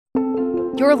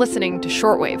You're listening to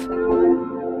Shortwave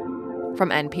from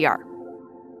NPR.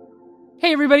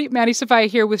 Hey, everybody. Maddie Sofia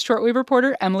here with Shortwave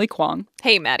reporter Emily Kwong.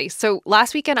 Hey, Maddie. So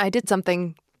last weekend I did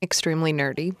something extremely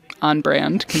nerdy. On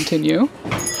brand. Continue.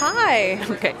 Hi.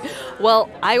 Okay. Well,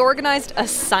 I organized a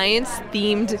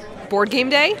science-themed board game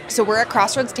day. So we're at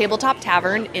Crossroads Tabletop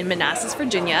Tavern in Manassas,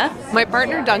 Virginia. My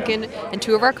partner, Duncan, and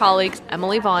two of our colleagues,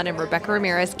 Emily Vaughn and Rebecca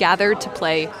Ramirez, gathered to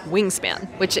play Wingspan,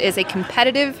 which is a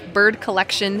competitive bird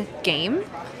collection game.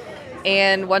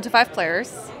 And 1 to 5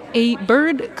 players. A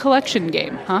bird collection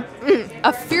game, huh?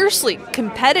 A fiercely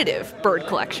competitive bird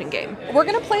collection game. We're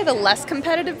going to play the less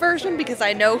competitive version because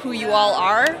I know who you all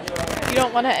are. You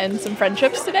don't want to end some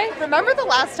friendships today? Remember the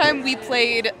last time we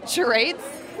played charades?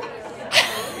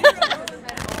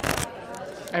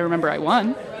 I remember I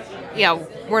won. Yeah,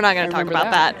 we're not going to talk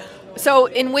about that. So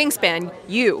in Wingspan,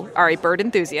 you are a bird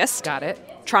enthusiast. Got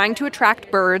it. Trying to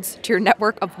attract birds to your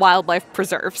network of wildlife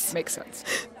preserves. Makes sense.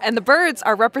 And the birds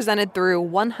are represented through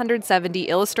 170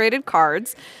 illustrated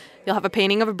cards. You'll have a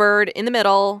painting of a bird in the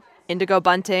middle, indigo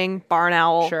bunting, barn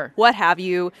owl, Sure. What have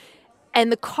you. And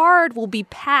the card will be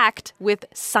packed with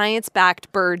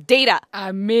science-backed bird data.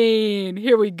 I mean,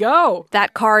 here we go.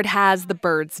 That card has the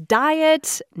bird's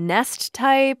diet, nest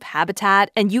type, habitat,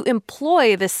 and you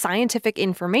employ this scientific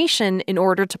information in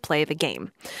order to play the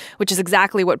game, which is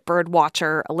exactly what bird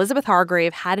watcher Elizabeth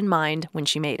Hargrave had in mind when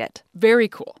she made it. Very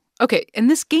cool. Okay, and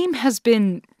this game has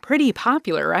been pretty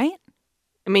popular, right?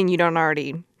 I mean, you don't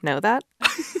already know that?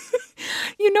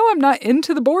 You know I'm not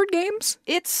into the board games.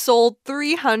 It sold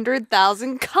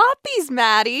 300,000 copies,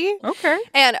 Maddie. Okay.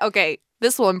 And, okay,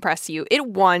 this will impress you. It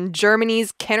won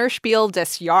Germany's Kennerspiel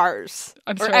des Jahres,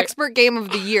 or Expert Game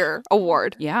of the Year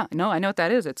award. Yeah, no, I know what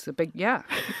that is. It's a big, yeah.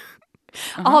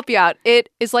 I'll help you out. It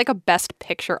is like a Best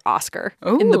Picture Oscar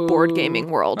in the board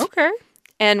gaming world. Okay.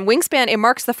 And Wingspan, it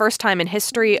marks the first time in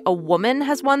history a woman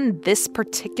has won this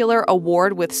particular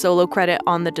award with solo credit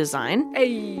on the design.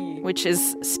 Hey. Which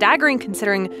is staggering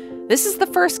considering this is the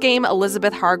first game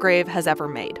Elizabeth Hargrave has ever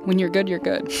made. When you're good, you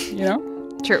know?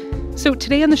 True. So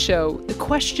today on the show, the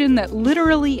question that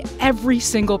literally every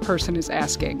single person is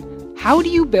asking: how do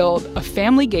you build a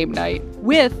family game night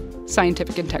with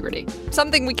scientific integrity?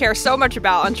 Something we care so much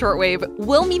about on Shortwave.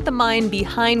 We'll meet the mind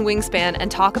behind Wingspan and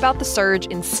talk about the surge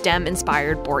in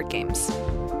STEM-inspired board games.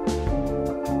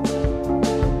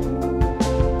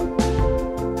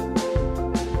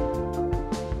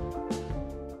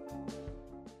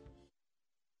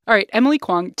 All right, Emily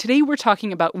Kwong, today we're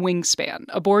talking about Wingspan,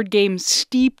 a board game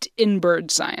steeped in bird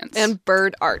science. And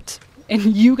bird art.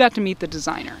 And you got to meet the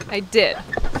designer. I did.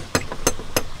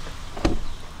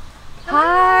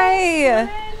 Hi!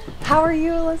 How are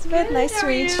you, Elizabeth? Good, nice to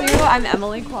meet you. I'm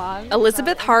Emily Kwong.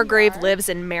 Elizabeth Hargrave lives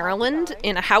in Maryland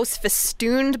in a house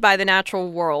festooned by the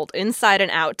natural world, inside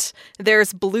and out.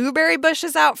 There's blueberry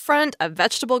bushes out front, a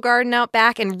vegetable garden out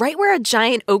back, and right where a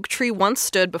giant oak tree once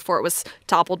stood before it was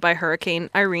toppled by Hurricane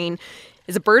Irene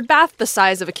is a bird bath the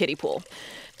size of a kiddie pool.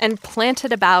 And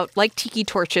planted about, like tiki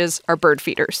torches, are bird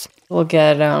feeders. We'll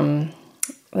get,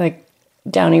 like,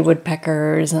 downy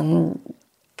woodpeckers and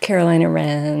Carolina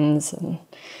wrens and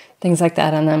things like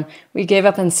that on them. We gave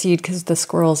up on seed because the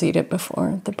squirrels eat it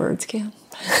before the birds can.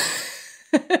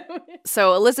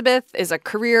 So Elizabeth is a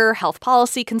career health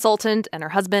policy consultant, and her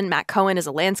husband, Matt Cohen, is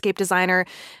a landscape designer.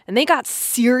 And they got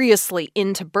seriously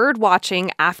into bird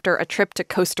watching after a trip to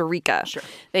Costa Rica. Sure.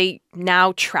 They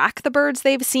now track the birds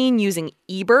they've seen using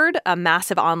eBird, a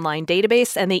massive online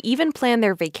database, and they even plan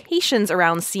their vacations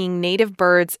around seeing native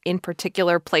birds in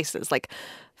particular places, like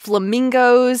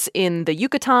flamingos in the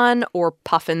Yucatan or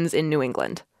puffins in New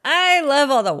England. I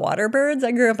love all the water birds.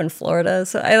 I grew up in Florida,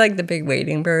 so I like the big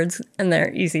wading birds, and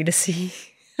they're easy to see.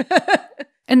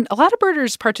 And a lot of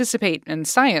birders participate in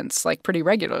science, like, pretty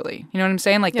regularly. You know what I'm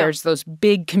saying? Like, There's those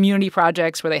big community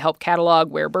projects where they help catalog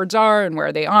where birds are and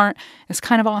where they aren't. It's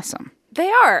kind of awesome.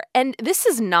 They are. And this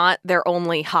is not their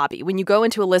only hobby. When you go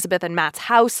into Elizabeth and Matt's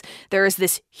house, there is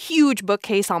this huge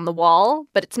bookcase on the wall,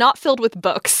 but it's not filled with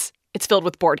books. It's filled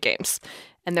with board games.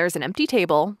 And there's an empty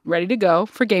table. Ready to go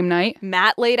for game night.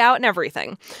 Matt laid out and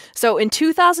everything. So in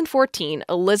 2014,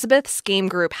 Elizabeth's game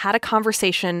group had a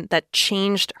conversation that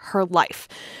changed her life.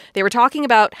 They were talking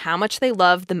about how much they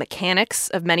love the mechanics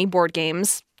of many board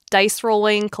games, dice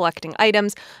rolling, collecting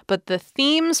items, but the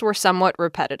themes were somewhat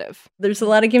repetitive. There's a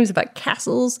lot of games about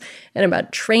castles and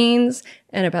about trains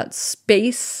and about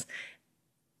space.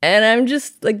 And I'm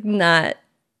just, like, not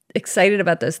excited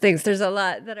about those things. There's a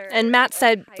lot that are... And Matt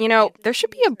said, there should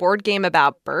be a board game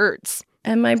about birds.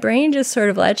 And my brain just sort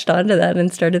of latched onto that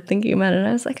and started thinking about it. And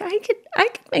I was like, I could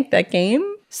make that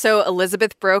game. So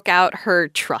Elizabeth broke out her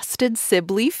trusted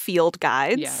Sibley field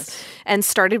guides and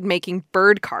started making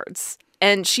bird cards.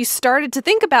 And she started to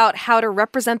think about how to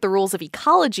represent the rules of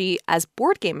ecology as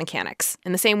board game mechanics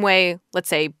in the same way, let's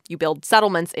say, you build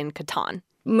settlements in Catan.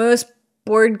 Most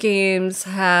board games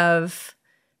have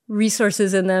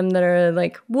resources in them that are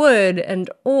like wood and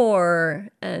ore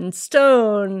and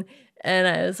stone. And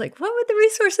I was like, what would the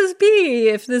resources be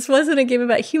if this wasn't a game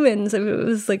about humans? If it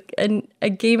was like a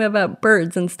game about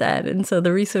birds instead. And so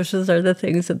the resources are the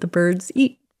things that the birds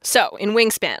eat. So in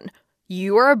Wingspan,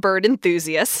 you are a bird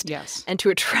enthusiast. Yes. And to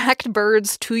attract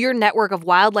birds to your network of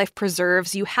wildlife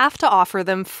preserves, you have to offer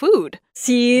them food.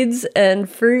 Seeds and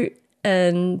fruit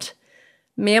and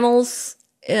mammals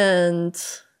and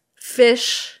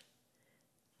fish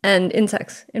and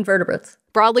insects, invertebrates.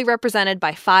 Broadly represented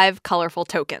by 5 colorful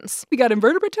tokens. We got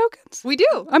invertebrate tokens? We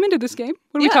do. I'm into this game.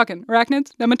 What are we talking?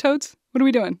 Arachnids? Nematodes? What are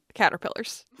we doing?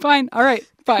 Caterpillars. Fine. All right.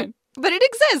 Fine. But it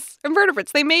exists.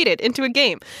 Invertebrates. They made it into a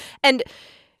game. And,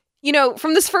 you know,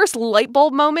 from this first light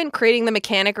bulb moment, creating the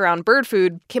mechanic around bird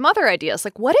food, came other ideas.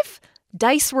 Like, what if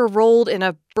dice were rolled in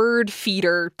a bird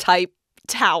feeder type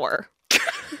tower?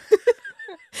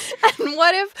 And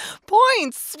what if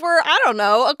points were, I don't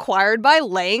know, acquired by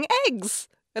laying eggs?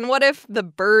 And what if the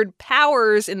bird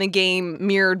powers in the game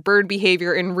mirrored bird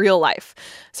behavior in real life?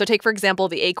 So take, for example,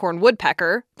 the acorn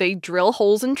woodpecker. They drill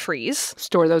holes in trees.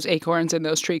 Store those acorns in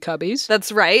those tree cubbies.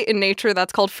 That's right. In nature,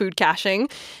 that's called food caching.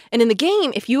 And in the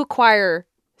game, if you acquire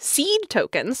seed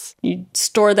tokens, you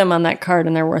store them on that card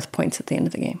and they're worth points at the end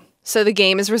of the game. So the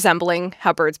game is resembling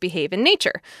how birds behave in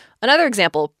nature. Another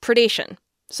example, predation.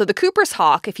 So the Cooper's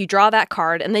hawk, if you draw that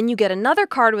card and then you get another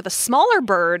card with a smaller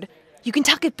bird, you can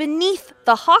tuck it beneath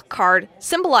the hawk card,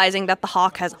 symbolizing that the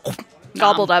hawk has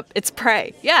gobbled up its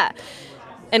prey. Yeah.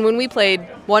 And when we played,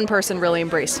 one person really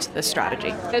embraced this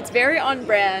strategy. It's very on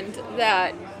brand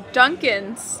that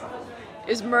Duncan's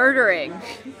is murdering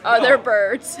other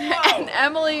birds, and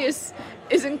Emily is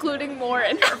including more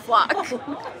in her flock.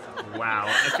 Wow,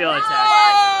 I feel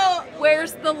attacked.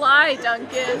 Where's the lie,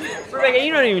 Duncan? Rebecca,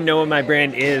 you don't even know what my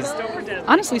brand is.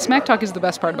 Honestly, Smack Talk is the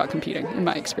best part about competing, in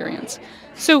my experience.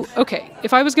 So, okay,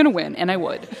 if I was going to win, and I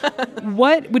would,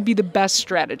 what would be the best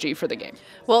strategy for the game?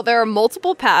 Well, there are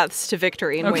multiple paths to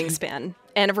victory in Wingspan,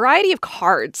 and a variety of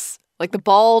cards. Like the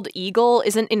bald eagle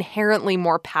isn't inherently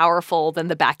more powerful than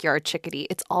the backyard chickadee.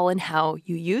 It's all in how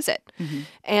you use it. Mm-hmm.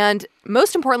 And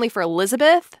most importantly for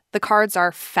Elizabeth, the cards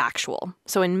are factual.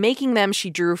 So in making them, she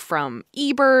drew from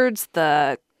eBirds,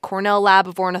 the Cornell Lab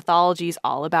of Ornithology's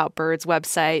All About Birds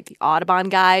website, the Audubon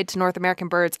Guide to North American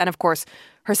Birds, and of course,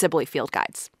 her Sibley field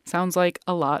guides. Sounds like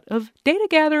a lot of data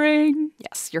gathering.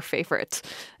 Yes, your favorite.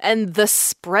 And the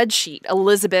spreadsheet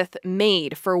Elizabeth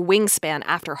made for Wingspan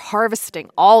after harvesting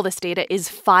all this data is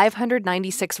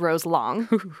 596 rows long.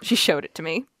 She showed it to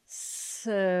me.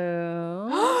 So...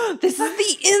 This is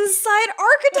the inside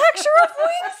architecture of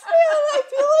Wingspan! I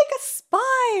feel like a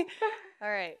spy! All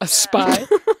right. A spy?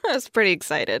 I was pretty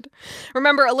excited.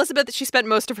 Remember, Elizabeth, she spent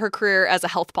most of her career as a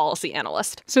health policy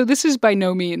analyst. So this is by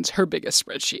no means her biggest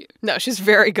spreadsheet. No, she's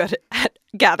very good at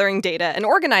gathering data and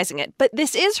organizing it. But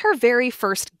this is her very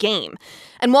first game.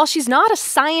 And while she's not a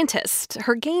scientist,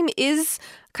 her game is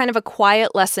kind of a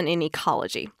quiet lesson in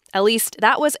ecology. At least,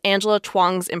 that was Angela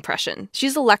Chuang's impression.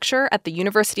 She's a lecturer at the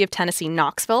University of Tennessee,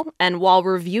 Knoxville, and while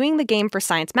reviewing the game for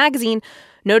Science Magazine,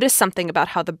 noticed something about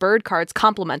how the bird cards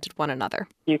complemented one another.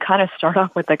 You kind of start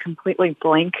off with a completely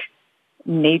blank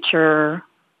nature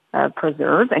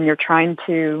preserve, and you're trying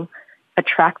to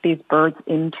attract these birds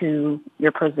into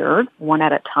your preserve one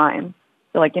at a time.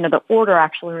 So, the order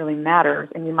actually really matters,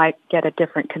 and you might get a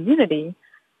different community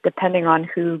depending on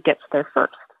who gets there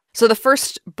first. So the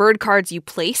first bird cards you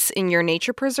place in your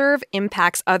nature preserve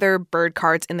impacts other bird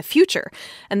cards in the future.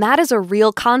 And that is a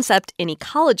real concept in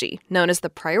ecology, known as the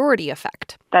priority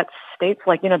effect. That states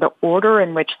the order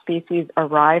in which species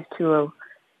arrive to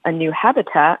a new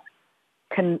habitat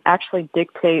can actually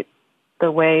dictate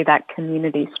the way that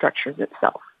community structures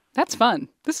itself. That's fun.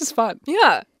 This is fun.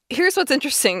 Yeah. Here's what's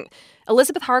interesting.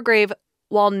 Elizabeth Hargrave,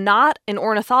 while not an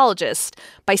ornithologist,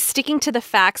 by sticking to the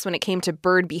facts when it came to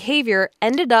bird behavior,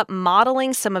 ended up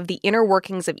modeling some of the inner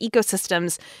workings of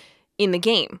ecosystems in the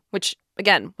game, which,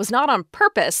 again, was not on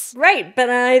purpose. Right, but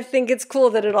I think it's cool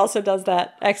that it also does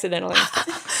that accidentally.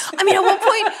 I mean,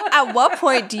 at what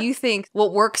point do you think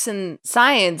what works in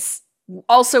science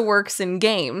also works in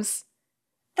games?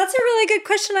 That's a really good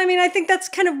question. I mean, I think that's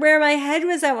kind of where my head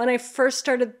was at when I first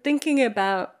started thinking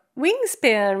about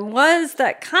Wingspan, was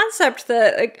that concept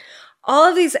that all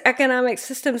of these economic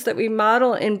systems that we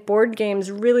model in board games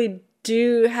really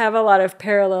do have a lot of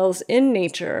parallels in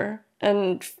nature.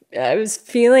 And I was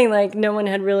feeling like no one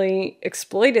had really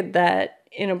exploited that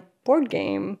in a board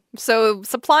game. So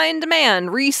supply and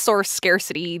demand, resource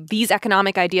scarcity, these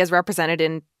economic ideas represented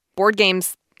in board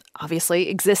games obviously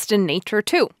exist in nature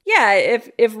too. Yeah,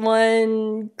 if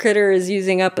one critter is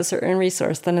using up a certain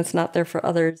resource, then it's not there for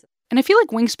others. And I feel like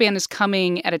Wingspan is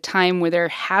coming at a time where there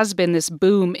has been this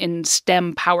boom in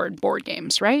STEM-powered board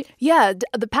games, right? Yeah,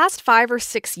 the past 5 or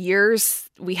 6 years,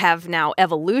 we have now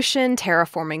Evolution,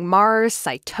 Terraforming Mars,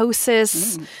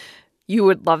 Cytosis. You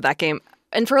would love that game.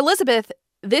 And for Elizabeth,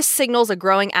 this signals a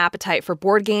growing appetite for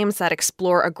board games that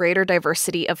explore a greater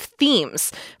diversity of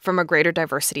themes from a greater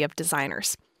diversity of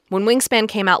designers. When Wingspan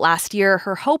came out last year,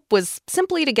 her hope was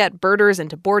simply to get birders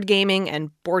into board gaming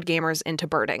and board gamers into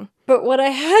birding. But what I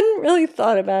hadn't really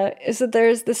thought about is that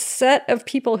there's this set of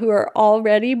people who are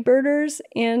already birders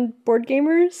and board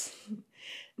gamers,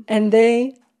 and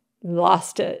they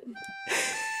lost it.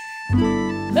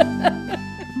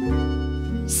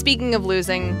 Speaking of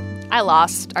losing, I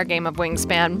lost our game of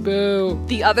Wingspan. Boo.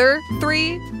 The other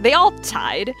 3, they all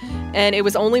tied, and it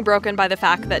was only broken by the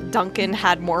fact that Duncan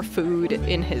had more food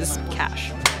in his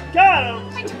cache. Got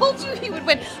him! I told you he would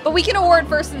win, but we can award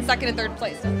first and second and third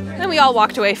place. And we all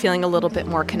walked away feeling a little bit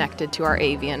more connected to our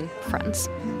avian friends.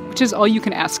 Which is all you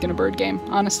can ask in a bird game,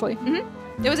 honestly.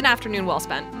 It was an afternoon well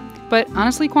spent. But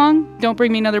honestly, Kwong, don't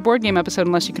bring me another board game episode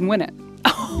unless you can win it.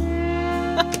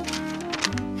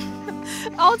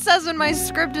 All it says in my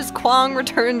script is Kwong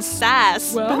returns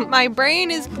sass, Well. but my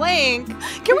brain is blank.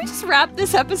 Can we just wrap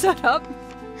this episode up?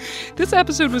 This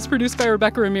episode was produced by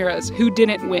Rebecca Ramirez, who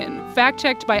didn't win.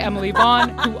 Fact-checked by Emily Vaughn,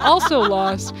 who also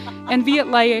lost, and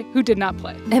Viet Laye, who did not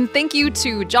play. And thank you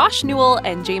to Josh Newell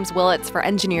and James Willits for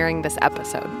engineering this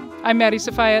episode. I'm Maddie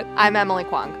Safayette. I'm Emily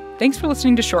Kwong. Thanks for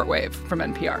listening to Shortwave from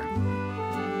NPR.